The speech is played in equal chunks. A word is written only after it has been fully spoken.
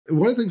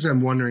one of the things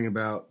I'm wondering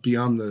about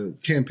beyond the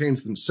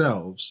campaigns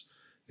themselves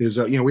is,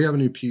 we have a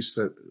new piece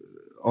that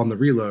on the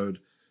Reload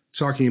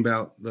talking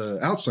about the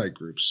outside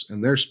groups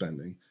and their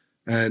spending.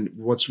 And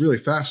what's really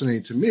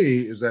fascinating to me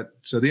is that,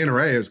 so the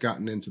NRA has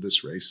gotten into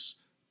this race.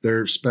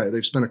 They've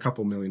spent a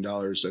couple $1 million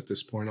at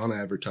this point on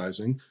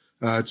advertising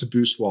to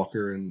boost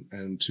Walker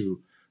and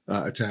to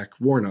attack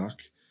Warnock,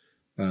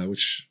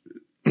 which,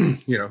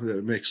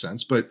 it makes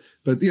sense. But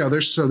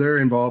they're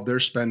involved, they're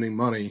spending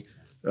money.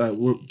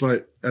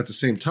 But at the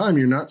same time,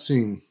 you're not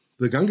seeing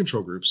the gun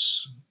control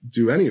groups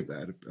do any of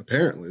that.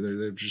 Apparently,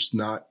 they're just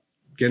not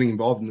getting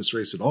involved in this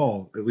race at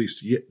all, at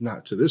least yet,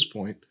 not to this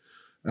point.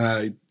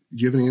 Do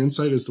you have any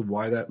insight as to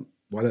why that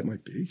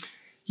might be?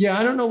 Yeah,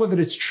 I don't know whether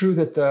it's true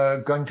that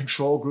the gun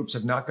control groups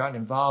have not gotten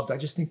involved. I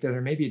just think that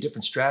there may be a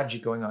different strategy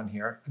going on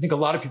here. I think a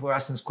lot of people are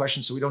asking this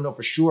question, so we don't know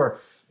for sure.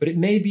 But it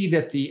may be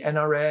that the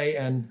NRA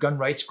and gun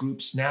rights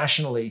groups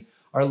nationally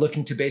are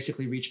looking to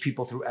basically reach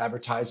people through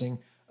advertising,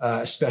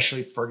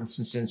 especially, for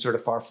instance, in sort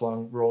of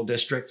far-flung rural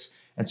districts.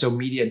 And so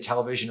media and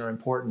television are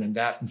important, and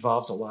that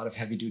involves a lot of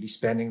heavy-duty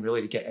spending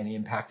really to get any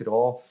impact at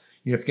all.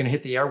 If you're going to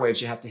hit the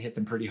airwaves, you have to hit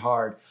them pretty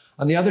hard.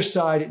 On the other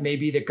side, it may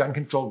be that gun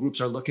control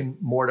groups are looking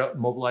more to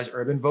mobilize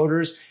urban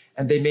voters,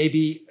 and they may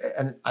be,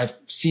 and I've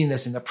seen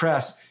this in the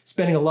press,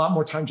 spending a lot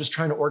more time just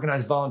trying to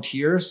organize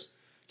volunteers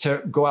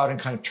to go out and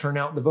kind of turn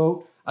out the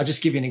vote. I'll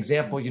just give you an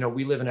example.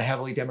 We live in a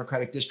heavily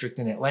Democratic district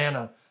in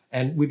Atlanta,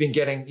 and we've been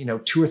getting,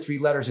 2 or 3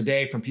 letters a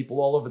day from people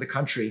all over the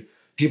country,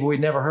 people we'd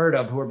never heard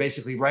of, who are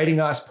basically writing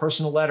us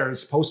personal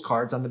letters,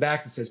 postcards on the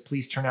back that says,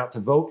 please turn out to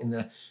vote in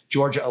the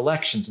Georgia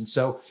elections. And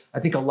so I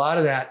think a lot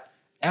of that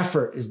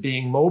effort is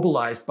being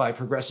mobilized by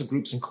progressive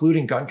groups,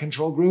 including gun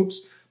control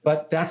groups.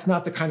 But that's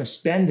not the kind of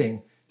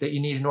spending that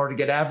you need in order to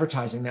get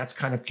advertising. That's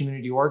kind of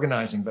community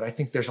organizing. But I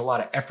think there's a lot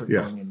of effort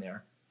going in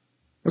there.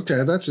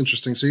 Okay, that's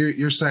interesting. So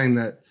you're saying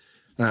that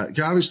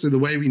obviously the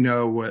way we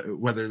know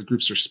whether the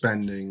groups are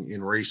spending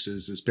in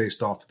races is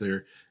based off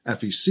their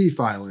FEC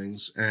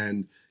filings.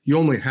 And you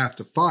only have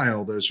to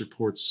file those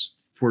reports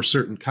for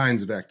certain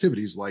kinds of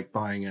activities like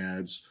buying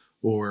ads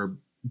or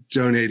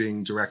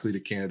donating directly to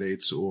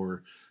candidates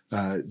or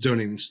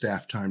donating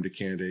staff time to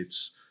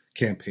candidates'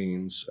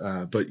 campaigns.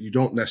 But you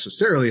don't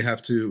necessarily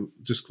have to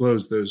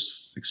disclose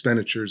those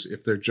expenditures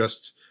if they're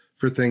just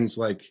for things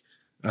like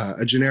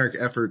a generic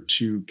effort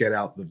to get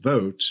out the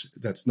vote.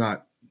 That's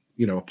not,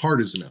 a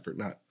partisan effort,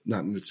 not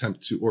an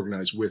attempt to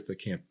organize with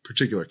a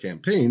particular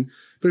campaign.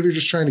 But if you're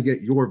just trying to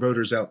get your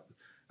voters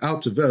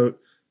out to vote,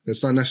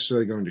 that's not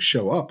necessarily going to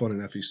show up on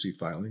an FEC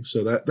filing.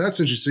 So that's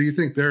interesting. So you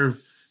think they're,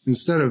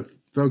 instead of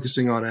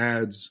focusing on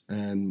ads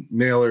and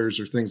mailers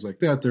or things like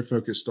that, they're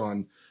focused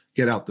on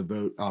get out the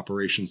vote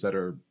operations that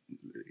are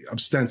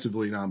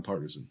ostensibly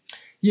nonpartisan.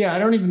 Yeah, I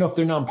don't even know if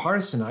they're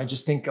nonpartisan. I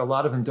just think a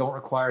lot of them don't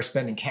require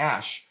spending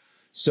cash.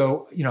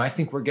 So, I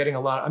think I'm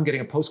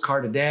getting a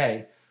postcard a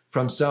day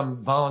from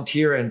some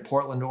volunteer in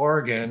Portland,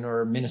 Oregon,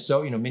 or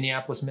Minnesota,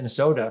 Minneapolis,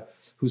 Minnesota,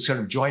 who's sort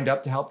of joined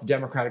up to help the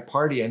Democratic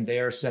Party. And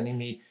they're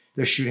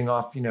shooting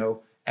off,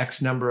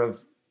 X number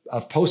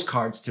of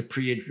postcards to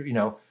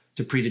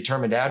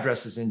predetermined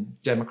addresses in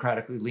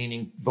democratically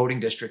leaning voting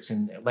districts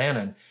in Atlanta.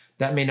 And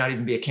that may not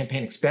even be a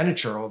campaign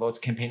expenditure, although it's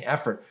a campaign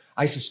effort.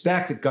 I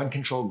suspect that gun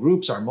control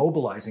groups are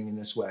mobilizing in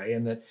this way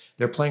and that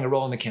they're playing a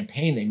role in the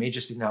campaign. They may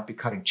just not be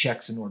cutting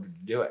checks in order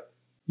to do it.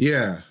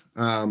 Yeah.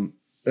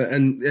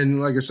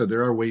 And like I said,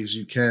 there are ways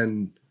you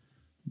can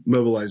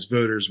mobilize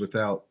voters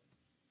without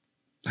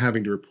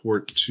having to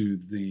report to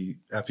the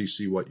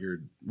FEC what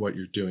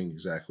you're doing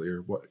exactly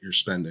or what you're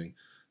spending.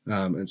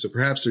 And so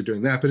perhaps they're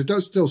doing that, but it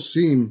does still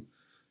seem,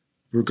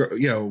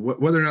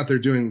 whether or not they're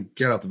doing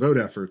get out the vote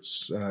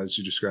efforts, as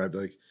you described,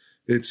 like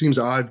it seems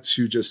odd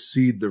to just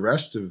cede the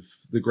rest of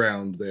the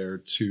ground there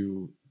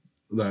to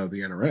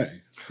the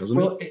NRA, doesn't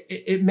it? Well,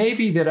 it may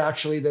be that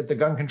actually that the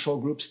gun control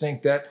groups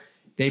think that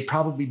they'd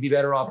probably be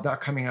better off not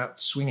coming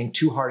out swinging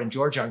too hard in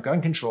Georgia on gun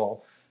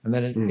control. And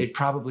then they'd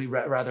probably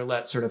rather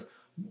let sort of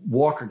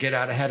Walker get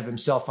out ahead of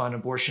himself on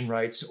abortion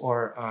rights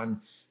or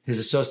on his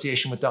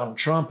association with Donald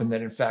Trump. And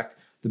then in fact,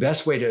 the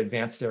best way to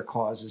advance their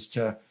cause is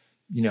to,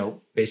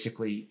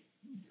 basically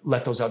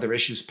let those other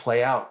issues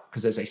play out.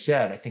 Because as I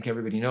said, I think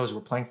everybody knows we're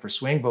playing for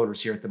swing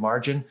voters here at the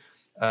margin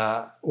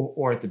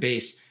or at the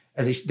base.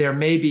 There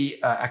may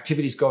be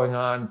activities going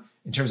on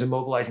in terms of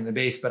mobilizing the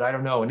base, but I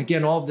don't know. And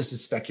again, all of this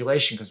is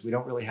speculation because we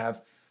don't really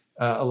have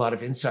a lot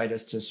of insight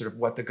as to sort of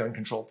what the gun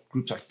control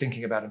groups are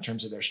thinking about in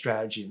terms of their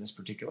strategy in this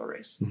particular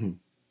race. Mm-hmm.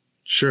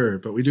 Sure,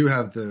 but we do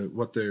have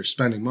what they're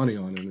spending money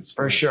on, and it's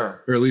for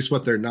sure, or at least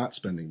what they're not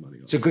spending money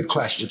on. It's a good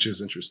question, which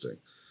is interesting.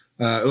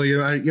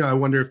 I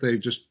wonder if they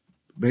just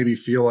maybe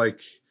feel like.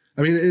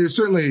 I mean, it's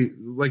certainly,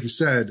 like you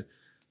said,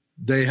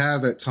 they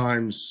have at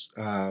times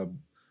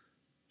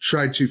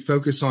tried to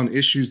focus on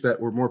issues that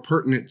were more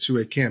pertinent to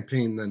a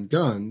campaign than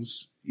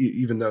guns,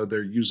 even though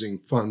they're using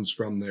funds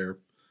from their,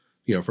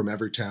 from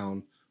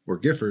Everytown or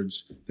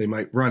Giffords. They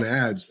might run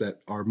ads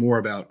that are more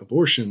about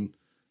abortion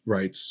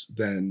rights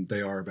than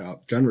they are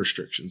about gun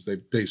restrictions.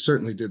 They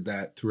certainly did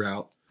that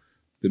throughout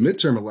the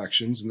midterm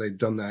elections, and they've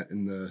done that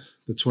in the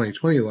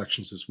 2020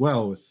 elections as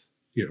well, with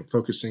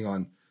focusing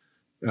on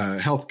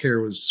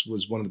healthcare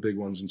was one of the big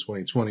ones in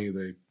 2020.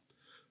 They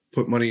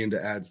put money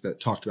into ads that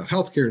talked about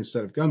healthcare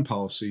instead of gun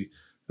policy,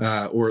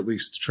 or at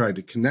least tried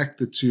to connect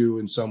the two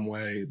in some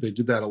way. They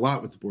did that a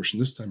lot with abortion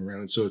this time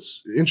around. And so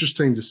it's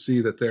interesting to see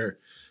that they're,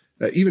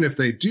 even if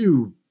they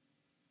do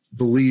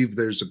believe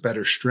there's a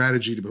better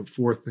strategy to put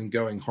forth than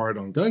going hard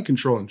on gun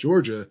control in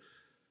Georgia,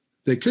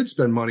 they could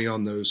spend money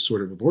on those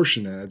sort of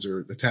abortion ads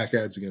or attack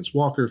ads against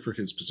Walker for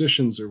his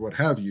positions or what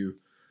have you.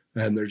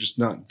 And they're just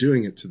not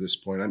doing it to this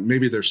point.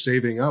 Maybe they're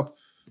saving up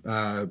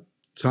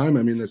time.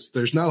 I mean,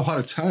 there's not a lot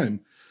of time,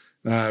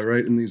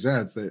 right, in these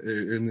ads.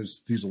 In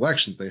these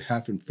elections, they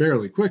happen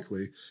fairly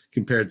quickly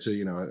compared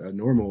to a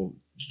normal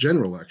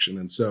general election.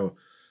 And so,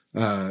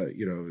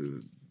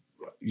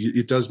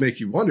 it does make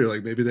you wonder,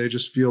 like maybe they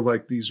just feel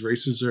like these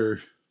races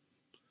are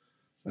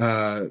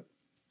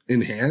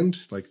in hand,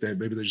 like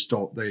maybe they just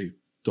don't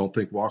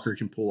think Walker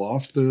can pull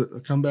off a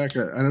comeback.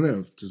 I don't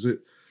know.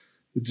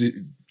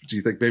 Do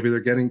you think maybe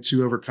they're getting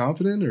too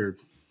overconfident, or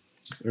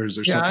is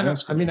there something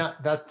else? I mean,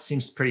 that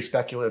seems pretty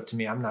speculative to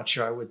me. I'm not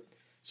sure I would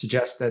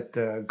suggest that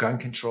the gun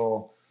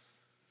control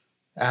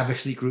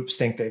advocacy groups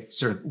think they're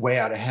sort of way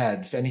out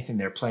ahead. If anything,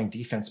 they're playing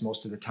defense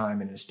most of the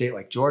time. And in a state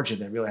like Georgia,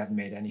 they really haven't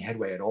made any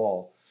headway at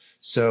all.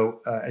 So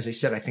as I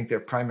said, I think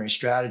their primary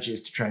strategy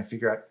is to try and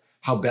figure out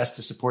how best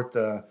to support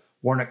the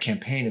Warnock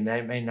campaign. And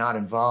that may not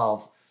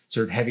involve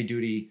sort of heavy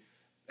duty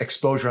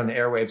exposure on the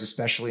airwaves,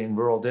 especially in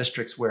rural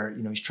districts where,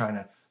 he's trying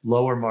to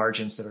lower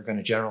margins that are going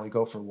to generally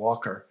go for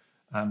Walker.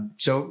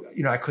 So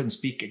I couldn't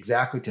speak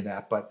exactly to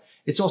that, but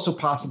it's also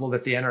possible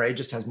that the NRA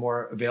just has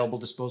more available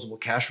disposable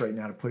cash right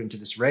now to put into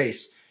this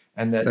race.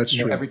 And that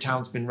every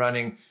town's been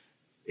running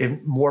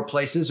in more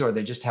places, or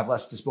they just have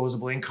less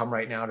disposable income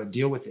right now to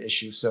deal with the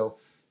issue. So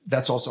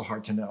that's also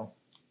hard to know.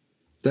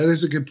 That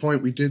is a good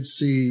point. We did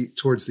see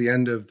towards the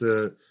end of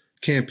the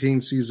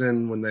campaign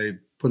season when they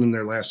put in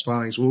their last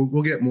filings.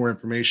 We'll get more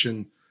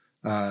information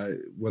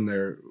when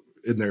they're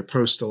in their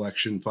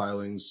post-election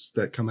filings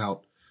that come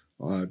out,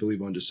 I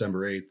believe, on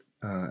December 8th.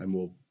 And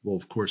we'll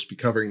of course be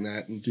covering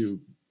that and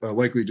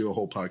likely do a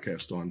whole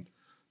podcast on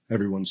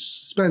everyone's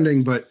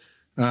spending. But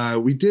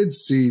we did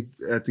see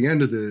at the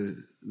end of the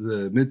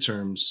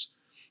midterms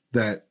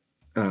that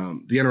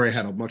the NRA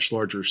had a much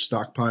larger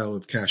stockpile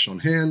of cash on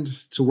hand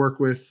to work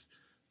with.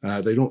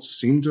 They don't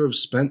seem to have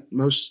spent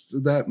most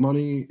of that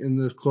money in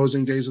the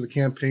closing days of the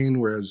campaign,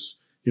 whereas,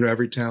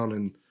 every town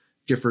in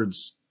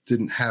Giffords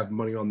didn't have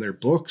money on their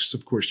books.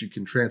 Of course, you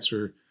can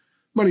transfer,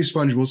 money's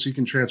fungible, so you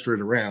can transfer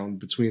it around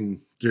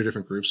between their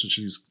different groups, which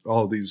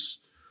all of these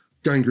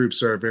gun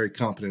groups are very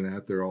competent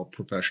at. They're all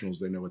professionals.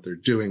 They know what they're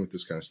doing with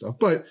this kind of stuff.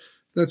 But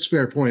that's a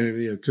fair point.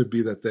 It could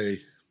be that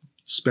they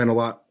spent a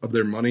lot of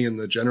their money in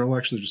the general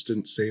election. They just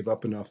didn't save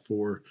up enough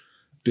for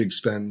big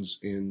spends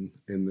in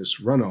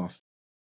this runoff.